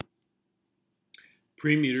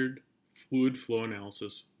Pre-metered fluid flow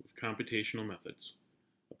analysis with computational methods,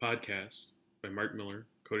 a podcast by Mark Miller,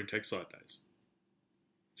 Coating Tech Slot Dies.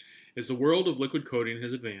 As the world of liquid coating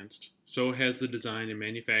has advanced, so has the design and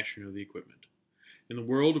manufacturing of the equipment. In the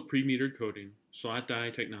world of pre-metered coating, slot die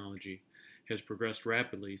technology has progressed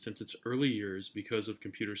rapidly since its early years because of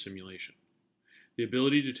computer simulation. The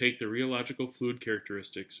ability to take the rheological fluid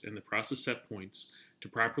characteristics and the process set points to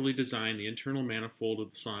properly design the internal manifold of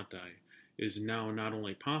the slot die is now not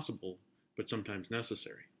only possible, but sometimes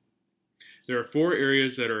necessary. There are 4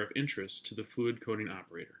 areas that are of interest to the fluid coating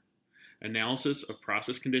operator: analysis of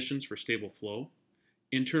process conditions for stable flow,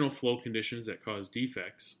 internal flow conditions that cause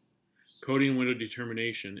defects, coating window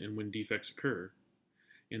determination and when defects occur,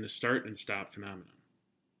 and the start and stop phenomenon.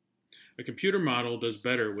 A computer model does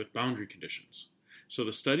better with boundary conditions, so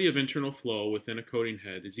the study of internal flow within a coating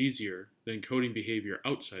head is easier than coating behavior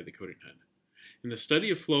outside the coating head. In the study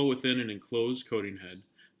of flow within an enclosed coating head,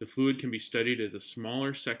 the fluid can be studied as a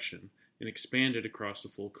smaller section and expanded across the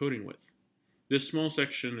full coating width. This small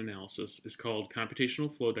section analysis is called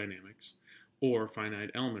computational flow dynamics or finite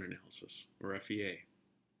element analysis, or FEA.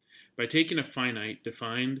 By taking a finite,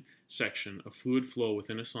 defined section of fluid flow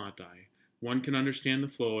within a slot die, one can understand the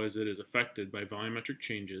flow as it is affected by volumetric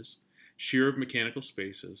changes, shear of mechanical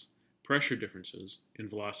spaces, pressure differences, and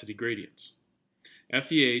velocity gradients.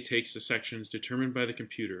 FEA takes the sections determined by the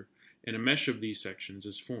computer, and a mesh of these sections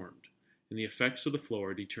is formed, and the effects of the flow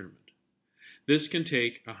are determined. This can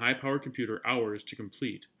take a high-powered computer hours to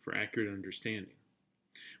complete for accurate understanding.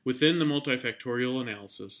 Within the multifactorial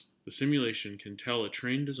analysis, the simulation can tell a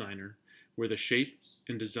trained designer where the shape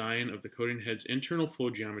and design of the coating head's internal flow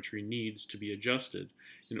geometry needs to be adjusted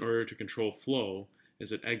in order to control flow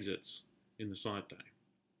as it exits in the slot die.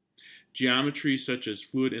 Geometry such as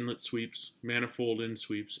fluid inlet sweeps, manifold end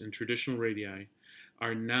sweeps, and traditional radii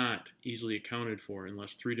are not easily accounted for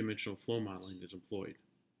unless three-dimensional flow modeling is employed.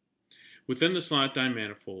 Within the slot die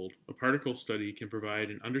manifold, a particle study can provide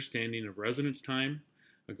an understanding of residence time,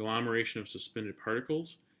 agglomeration of suspended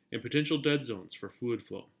particles, and potential dead zones for fluid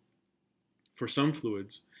flow. For some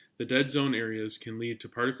fluids, the dead zone areas can lead to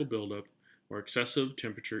particle buildup or excessive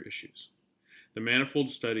temperature issues. The manifold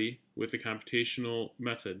study with the computational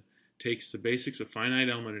method takes the basics of finite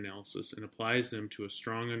element analysis and applies them to a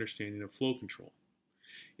strong understanding of flow control.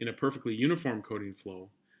 In a perfectly uniform coating flow,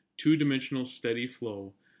 2-dimensional steady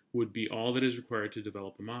flow would be all that is required to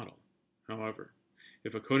develop a model. However,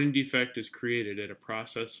 if a coating defect is created at a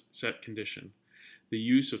process set condition, the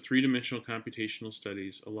use of 3-dimensional computational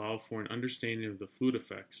studies allow for an understanding of the fluid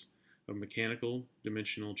effects of mechanical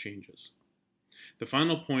dimensional changes. The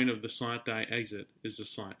final point of the slot die exit is the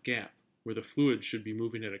slot gap, where the fluid should be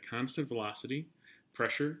moving at a constant velocity,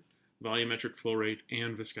 pressure, volumetric flow rate,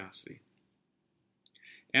 and viscosity.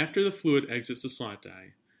 After the fluid exits the slot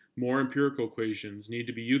die, more empirical equations need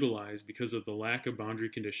to be utilized because of the lack of boundary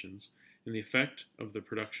conditions and the effect of the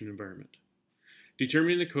production environment.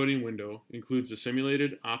 Determining the coating window includes the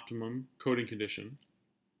simulated optimum coating condition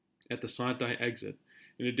at the slot die exit,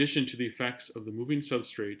 in addition to the effects of the moving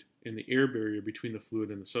substrate and the air barrier between the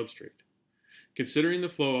fluid and the substrate. Considering the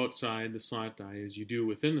flow outside the slot die as you do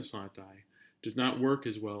within the slot die does not work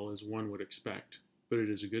as well as one would expect, but it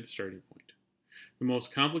is a good starting point. The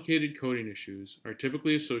most complicated coating issues are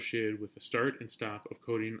typically associated with the start and stop of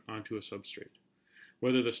coating onto a substrate.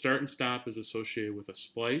 Whether the start and stop is associated with a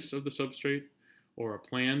splice of the substrate or a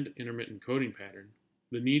planned intermittent coating pattern,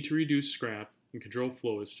 the need to reduce scrap and control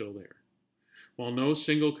flow is still there. While no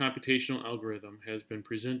single computational algorithm has been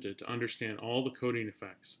presented to understand all the coating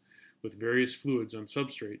effects with various fluids on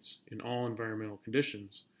substrates in all environmental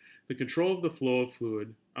conditions, the control of the flow of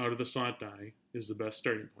fluid out of the slot die is the best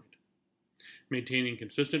starting point. Maintaining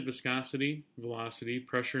consistent viscosity, velocity,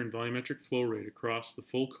 pressure, and volumetric flow rate across the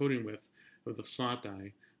full coating width of the slot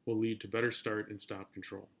die will lead to better start and stop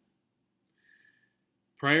control.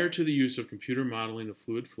 Prior to the use of computer modeling of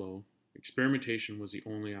fluid flow, experimentation was the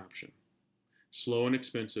only option. Slow and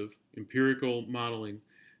expensive, empirical modeling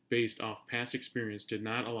based off past experience did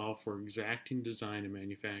not allow for exacting design and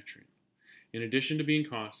manufacturing. In addition to being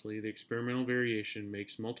costly, the experimental variation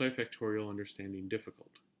makes multifactorial understanding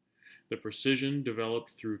difficult. The precision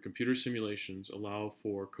developed through computer simulations allow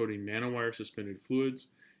for coating nanowire suspended fluids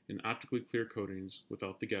in optically clear coatings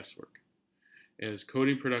without the guesswork. As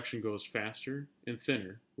coating production goes faster and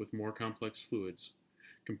thinner with more complex fluids,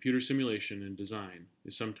 computer simulation and design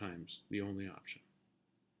is sometimes the only option.